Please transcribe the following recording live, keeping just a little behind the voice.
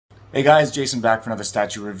Hey guys, Jason back for another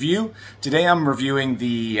statue review. Today I'm reviewing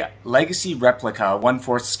the Legacy Replica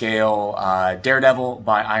 1/4 scale Daredevil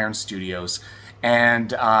by Iron Studios.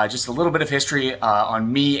 And just a little bit of history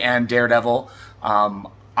on me and Daredevil.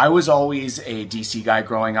 I was always a DC guy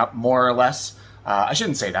growing up, more or less. I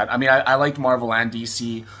shouldn't say that. I mean, I liked Marvel and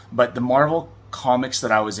DC, but the Marvel comics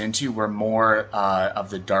that I was into were more of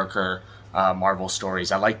the darker Marvel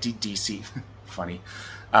stories. I liked DC. Funny.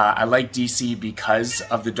 I like DC because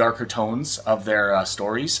of the darker tones of their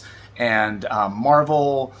stories, and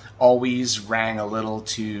Marvel always rang a little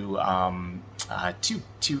too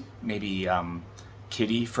maybe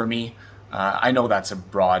kiddie for me. I know that's a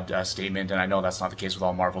broad statement, and I know that's not the case with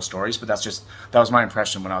all Marvel stories, but that was my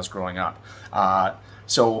impression when I was growing up.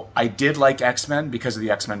 So I did like X-Men because of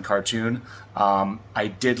the X-Men cartoon. I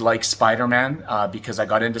did like Spider-Man because I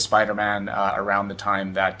got into Spider-Man around the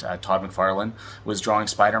time that Todd McFarlane was drawing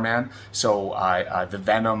Spider-Man. So the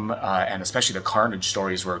Venom and especially the Carnage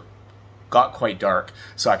stories got quite dark,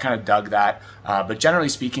 so I kind of dug that. But generally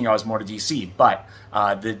speaking, I was more to DC. But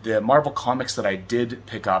the Marvel comics that I did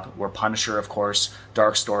pick up were Punisher, of course,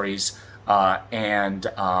 Dark Stories, and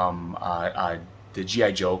the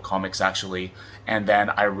G.I. Joe comics, actually. And then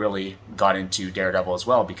I really got into Daredevil as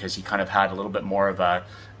well because he kind of had a little bit more of a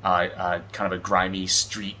kind of a grimy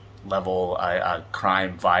street level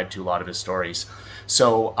crime vibe to a lot of his stories.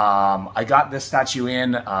 So I got this statue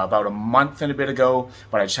in about a month and a bit ago,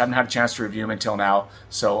 but I just haven't had a chance to review him until now.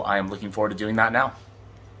 So I am looking forward to doing that now.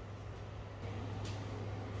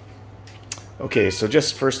 Okay, so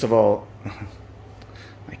just first of all,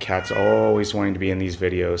 my cat's always wanting to be in these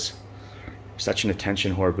videos. Such an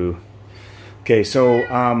attention whore, boo. Okay, so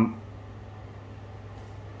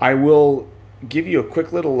I will give you a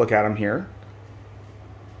quick little look at him here,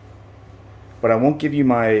 but I won't give you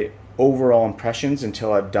my overall impressions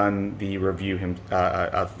until I've done the review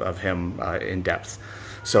of him in depth.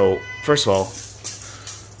 So first of all,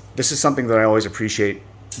 this is something that I always appreciate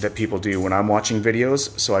that people do when I'm watching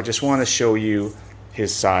videos, so I just want to show you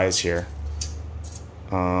his size here.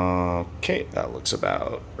 Okay, that looks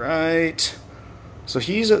about right. So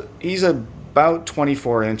he's about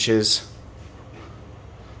 24 inches,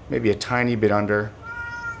 maybe a tiny bit under.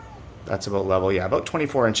 That's about level, yeah, about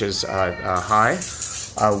 24 inches high.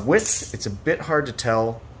 Width, it's a bit hard to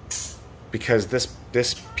tell because this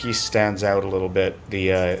piece stands out a little bit.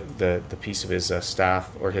 The piece of his staff,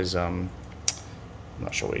 or his I'm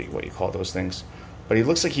not sure what you call those things, but he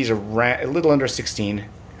looks like he's a little under 16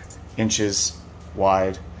 inches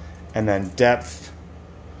wide, and then depth,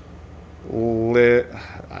 I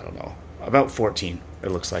don't know, about 14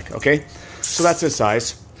 it looks like. Okay, so that's his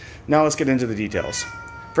size. Now let's get into the details.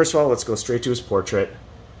 First of all, let's go straight to his portrait,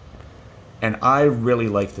 and I really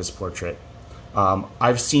like this portrait.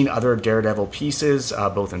 I've seen other Daredevil pieces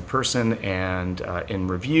both in person and in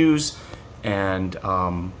reviews, and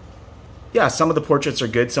yeah, some of the portraits are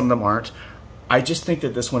good, some of them aren't. I just think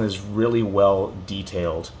that this one is really well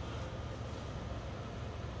detailed,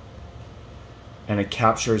 and it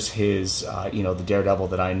captures his, you know, the Daredevil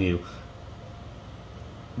that I knew.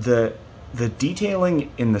 The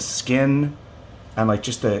detailing in the skin, and like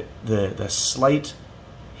just the slight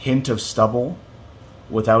hint of stubble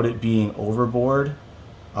without it being overboard.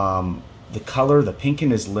 The color, the pink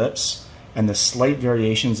in his lips, and the slight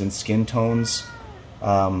variations in skin tones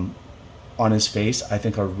on his face, I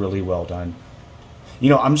think are really well done. You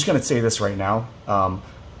know, I'm just going to say this right now.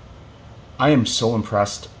 I am so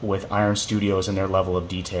impressed with Iron Studios and their level of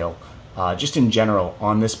detail, just in general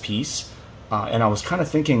on this piece. And I was kind of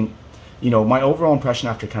thinking, you know, my overall impression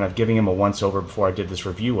after kind of giving him a once over before I did this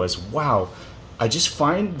review was, wow, I just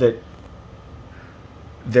find that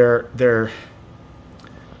their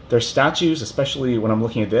statues, especially when I'm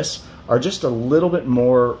looking at this, are just a little bit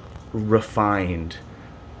more refined,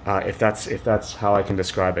 if that's how I can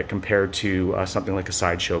describe it, compared to something like a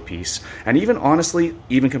sideshow piece, and even honestly,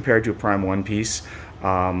 even compared to a Prime 1 piece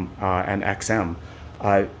and XM.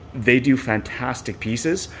 They do fantastic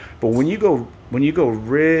pieces, but when you go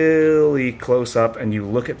really close up and you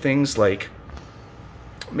look at things like,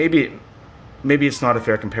 maybe it's not a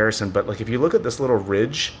fair comparison, but like if you look at this little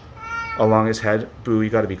ridge along his head, boo, you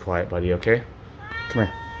got to be quiet, buddy. Okay, come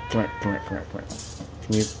here. Can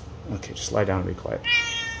you? Okay, just lie down and be quiet.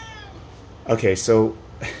 Okay, so,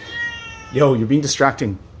 yo, you're being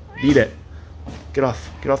distracting. Beat it. Get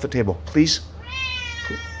off the table, please.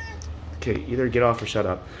 Okay, either get off or shut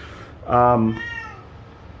up.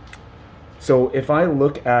 So if I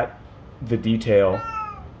look at the detail,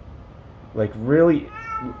 like really,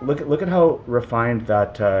 look at how refined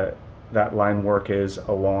that that line work is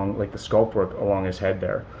along, like the sculpt work along his head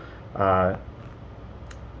there.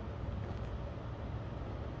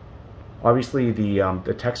 Obviously,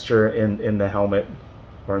 the texture in the helmet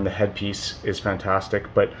or in the headpiece is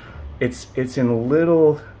fantastic, but it's in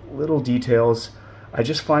little details. I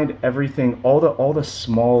just find everything, all the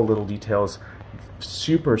small little details,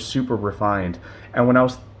 super refined. And when I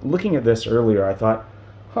was looking at this earlier, I thought,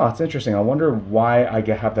 huh, it's interesting. I wonder why I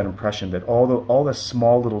have that impression that all the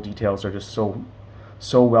small little details are just so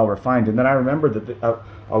well refined. And then I remember that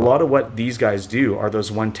a lot of what these guys do are those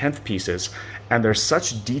 1/10 pieces, and there's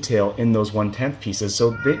such detail in those 1/10 pieces.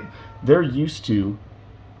 So they're used to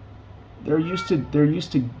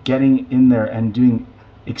getting in there and doing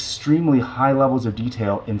extremely high levels of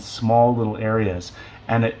detail in small little areas.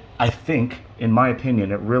 And I think, in my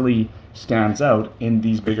opinion, it really stands out in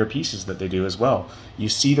these bigger pieces that they do as well. You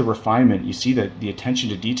see the refinement, you see the attention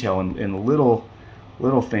to detail in little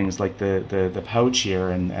things like the pouch here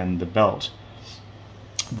and the belt.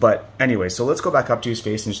 But anyway, so let's go back up to his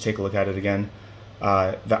face and just take a look at it again.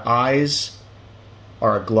 The eyes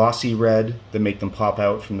are a glossy red that make them pop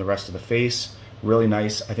out from the rest of the face. Really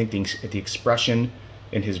nice. I think the expression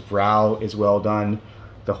in his brow is well done.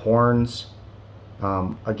 The horns,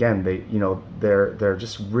 again, they're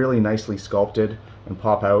just really nicely sculpted and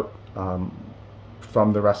pop out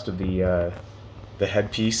from the rest of the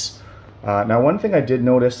headpiece. Now, one thing I did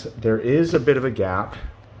notice, there is a bit of a gap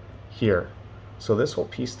here. So this whole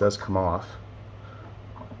piece does come off.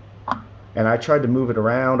 And I tried to move it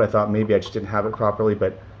around. I thought maybe I just didn't have it properly,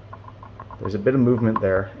 but there's a bit of movement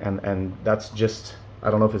there, and that's just, I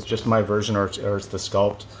don't know if it's just my version or it's the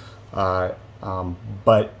sculpt,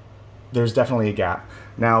 but there's definitely a gap.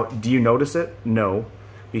 Now, do you notice it? No,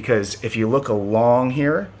 because if you look along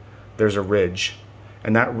here, there's a ridge.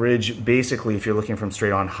 And that ridge, basically, if you're looking from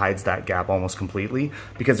straight on, hides that gap almost completely,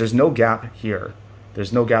 because there's no gap here.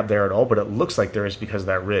 There's no gap there at all, but it looks like there is because of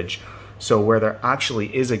that ridge. So where there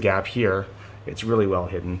actually is a gap here, it's really well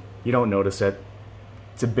hidden. You don't notice it.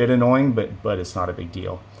 It's a bit annoying, but it's not a big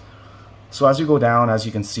deal. So as you go down, as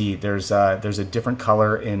you can see, there's a different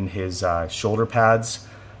color in his shoulder pads.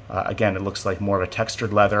 Again, it looks like more of a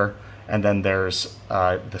textured leather. And then there's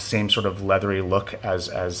the same sort of leathery look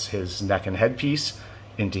as his neck and headpiece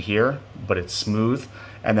into here, but it's smooth.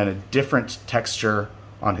 And then a different texture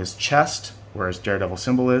on his chest, where his Daredevil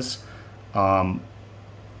symbol is,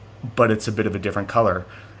 but it's a bit of a different color.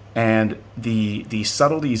 And the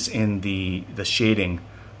subtleties in the shading,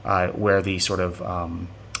 where the sort of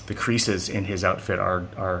the creases in his outfit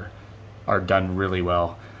are done really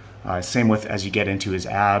well. Same with as you get into his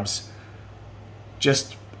abs,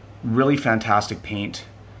 just really fantastic paint,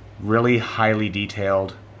 really highly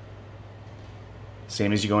detailed.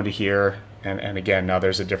 Same as you go into here, and again, now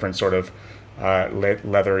there's a different sort of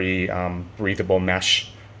leathery, breathable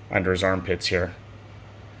mesh under his armpits here.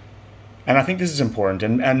 And I think this is important,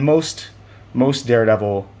 and most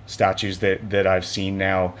Daredevil statues that I've seen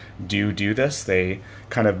now do this. They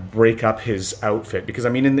kind of break up his outfit, because I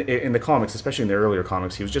mean in the comics, especially in the earlier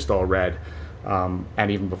comics, he was just all red,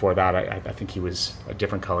 and even before that I think he was a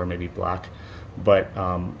different color, maybe black, but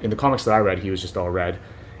in the comics that I read, he was just all red.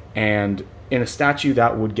 And in a statue,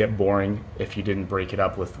 that would get boring if you didn't break it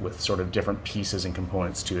up with sort of different pieces and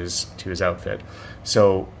components to his outfit.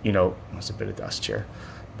 So, you know, there's a bit of dust here,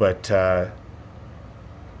 but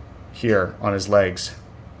here on his legs,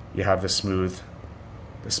 you have the smooth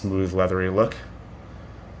leathery look.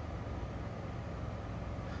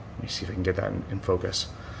 Let me see if I can get that in focus.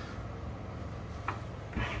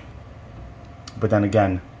 But then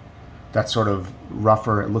again, that sort of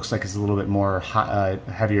rougher, it looks like it's a little bit more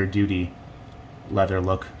heavier duty leather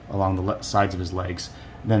look along the sides of his legs.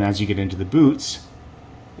 And then as you get into the boots,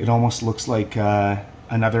 it almost looks like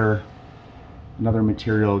another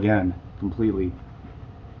material again, completely.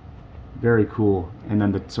 Very cool. And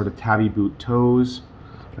then the sort of tabby boot toes.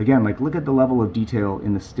 Again, like, look at the level of detail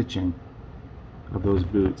in the stitching of those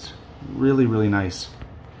boots. Really, really nice.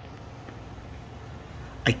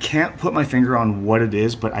 I can't put my finger on what it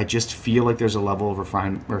is, but I just feel like there's a level of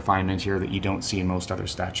refinement here that you don't see in most other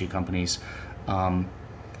statue companies. And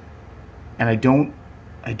I don't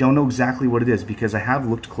know exactly what it is, because I have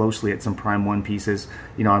looked closely at some Prime 1 pieces.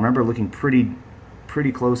 You know, I remember looking pretty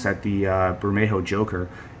close at the Bermejo Joker,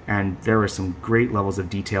 and there were some great levels of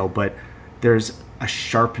detail, but there's a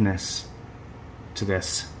sharpness to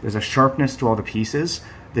this. There's a sharpness to all the pieces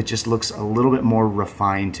that just looks a little bit more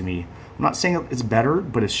refined to me. I'm not saying it's better,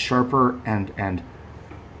 but it's sharper, and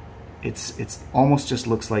it's almost just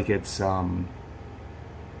looks like it's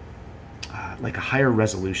like a higher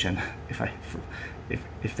resolution,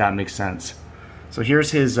 if that makes sense. So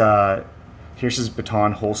here's his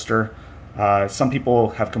baton holster. Some people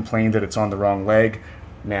have complained that it's on the wrong leg.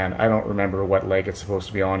 man, I don't remember what leg it's supposed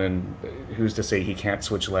to be on, and who's to say he can't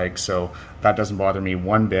switch legs, so that doesn't bother me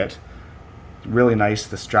one bit. Really nice.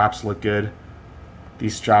 The straps look good.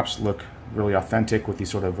 These straps look really authentic with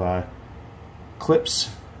these sort of clips.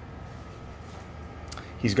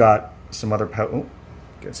 He's got some other get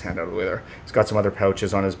his hand out of the way there. He's got some other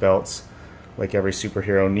pouches on his belts, like every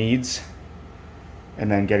superhero needs.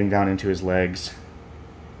 And then getting down into his legs,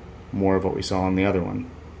 more of what we saw on the other one,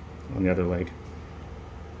 on the other leg.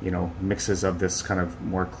 You know, mixes of this kind of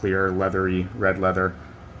more clear, leathery red leather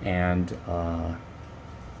and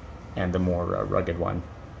the more rugged one.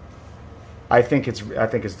 I think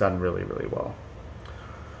it's done really, really well.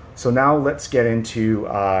 So now let's get into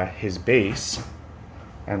his base,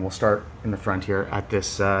 and we'll start in the front here at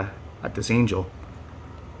this angel.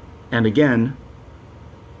 And again,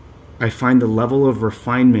 I find the level of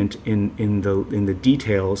refinement in the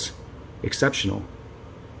details exceptional.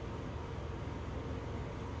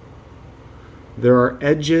 There are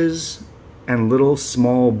edges and little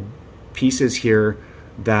small pieces here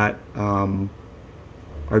that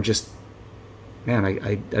are just, man,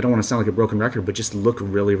 I don't want to sound like a broken record, but just look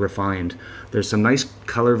really refined. There's some nice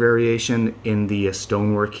color variation in the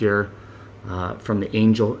stonework here from the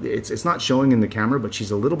angel. It's not showing in the camera, but she's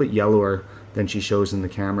a little bit yellower than she shows in the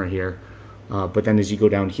camera here. But then as you go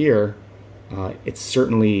down here, it's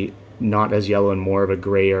certainly not as yellow and more of a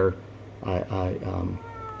grayer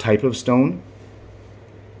type of stone.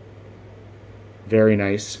 Very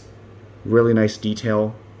nice. Really nice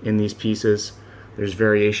detail in these pieces. There's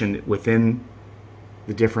variation within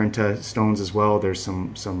the different stones as well. There's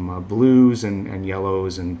some blues and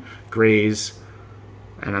yellows and grays,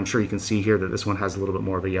 and I'm sure you can see here that this one has a little bit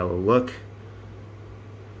more of a yellow look.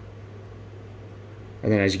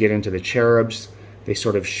 And then as you get into the cherubs, they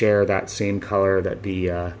sort of share that same color that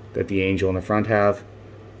the angel in the front have.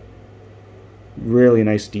 Really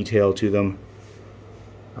nice detail to them.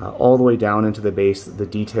 All the way down into the base, the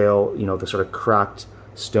detail, you know, the sort of cracked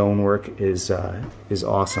stonework is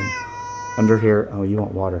awesome. Under here, oh, you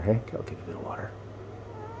want water, hey? Okay, I'll give you a bit of water.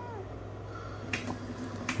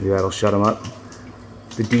 Maybe that'll shut them up.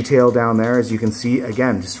 The detail down there, as you can see,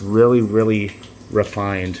 again, just really, really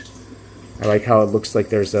refined. I like how it looks like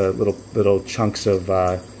there's a little chunks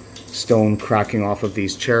of stone cracking off of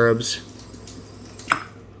these cherubs.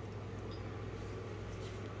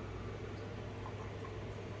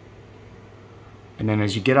 And then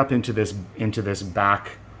as you get up into this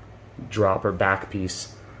back drop or back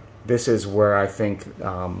piece, this is where I think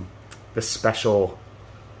the special.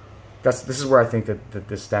 This is where I think that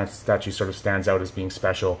this statue sort of stands out as being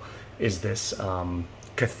special. Is this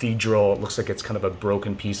cathedral? It looks like it's kind of a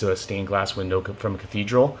broken piece of a stained glass window from a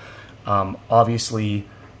cathedral. Obviously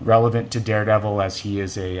relevant to Daredevil, as he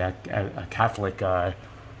is a Catholic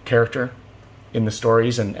character in the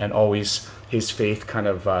stories, and always his faith kind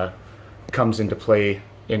of comes into play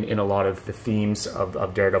in a lot of the themes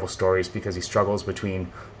of Daredevil stories, because he struggles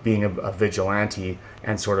between being a vigilante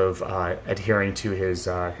and sort of adhering to his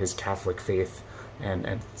Catholic faith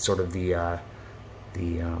and sort of the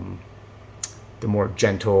more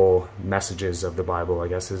gentle messages of the Bible, I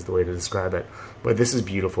guess is the way to describe it. But this is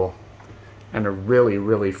beautiful, and it really,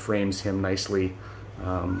 really frames him nicely.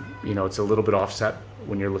 You know, it's a little bit offset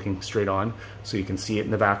when you're looking straight on, so you can see it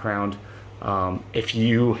in the background. If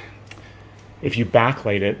you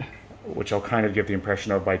backlight it, which I'll kind of give the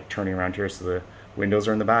impression of by turning around here so the windows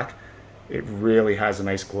are in the back, it really has a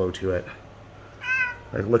nice glow to it.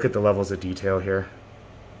 Like, look at the levels of detail here.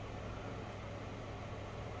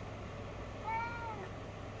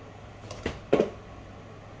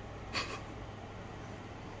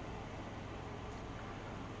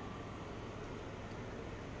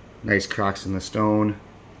 Nice cracks in the stone.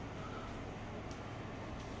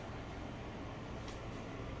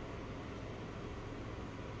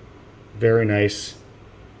 Very nice.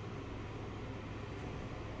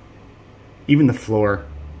 Even the floor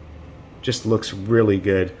just looks really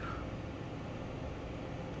good.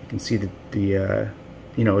 You can see the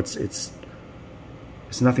you know, it's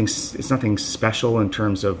nothing special in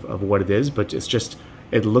terms of what it is, but it's just,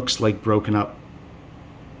 it looks like broken up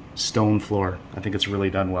stone floor. I think it's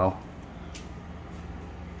really done well.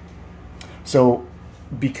 So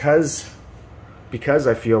because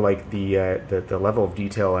I feel like the level of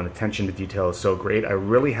detail and attention to detail is so great, I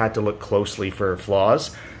really had to look closely for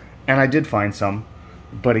flaws, and I did find some.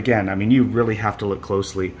 But again, I mean, you really have to look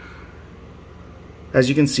closely. As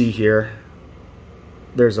you can see here,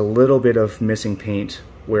 there's a little bit of missing paint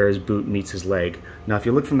where his boot meets his leg. Now, if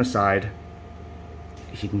you look from the side,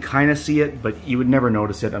 you can kind of see it, but you would never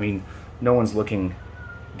notice it. I mean, no one's looking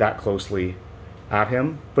that closely at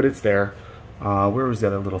him, but it's there. Where was the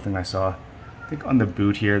other little thing I saw? I think on the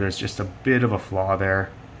boot here, there's just a bit of a flaw there.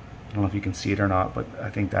 I don't know if you can see it or not, but I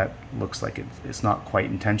think that looks like it's not quite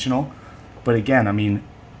intentional. But again, I mean,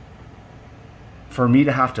 for me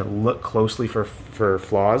to have to look closely for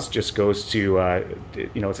flaws just goes to,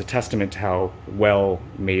 you know, it's a testament to how well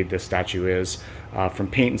made this statue is, from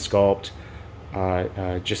paint and sculpt,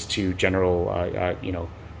 just to general, you know,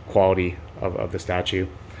 quality of the statue.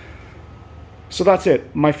 So that's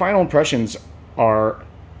it. My final impressions are,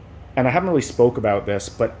 and I haven't really spoke about this,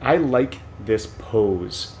 but I like this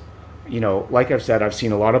pose. You know, like I've said, I've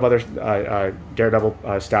seen a lot of other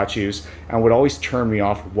Daredevil statues, and what always turned me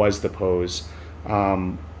off was the pose.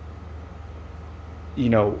 You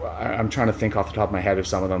know, I'm trying to think off the top of my head of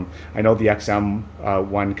some of them. I know the XM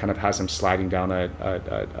one kind of has him sliding down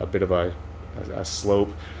a bit of a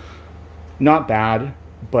slope. Not bad,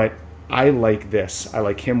 but I like this. I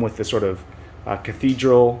like him with the sort of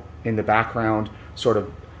cathedral in the background, sort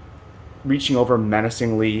of reaching over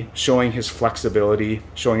menacingly, showing his flexibility,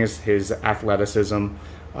 showing his athleticism,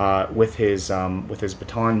 with his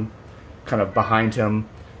baton kind of behind him,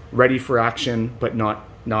 ready for action, but not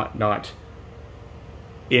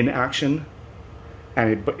in action.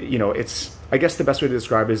 And but you know, it's, I guess the best way to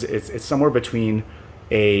describe it is it's somewhere between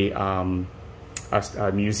a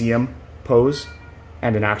museum pose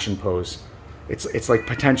and an action pose. It's like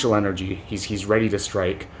potential energy. He's ready to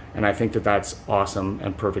strike, and I think that that's awesome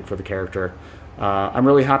and perfect for the character. I'm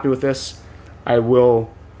really happy with this. I will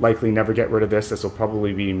likely never get rid of this. This will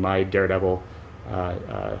probably be my Daredevil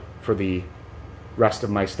for the rest of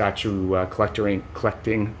my statue collecting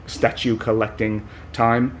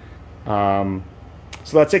time.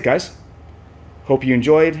 So that's it, guys. Hope you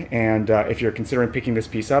enjoyed, and if you're considering picking this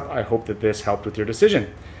piece up, I hope that this helped with your decision.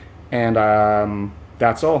 And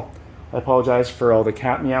that's all. I apologize for all the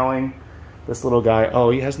cat meowing. This little guy, oh,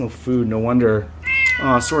 he has no food, no wonder.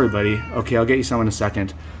 Oh, sorry, buddy. Okay, I'll get you some in a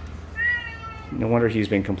second. No wonder he's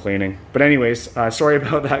been complaining. But anyways, sorry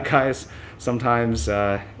about that, guys. Sometimes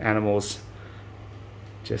animals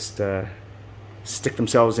just stick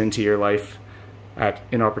themselves into your life at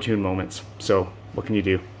inopportune moments. So what can you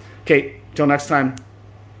do? Okay, till next time,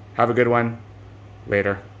 have a good one.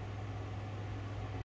 Later.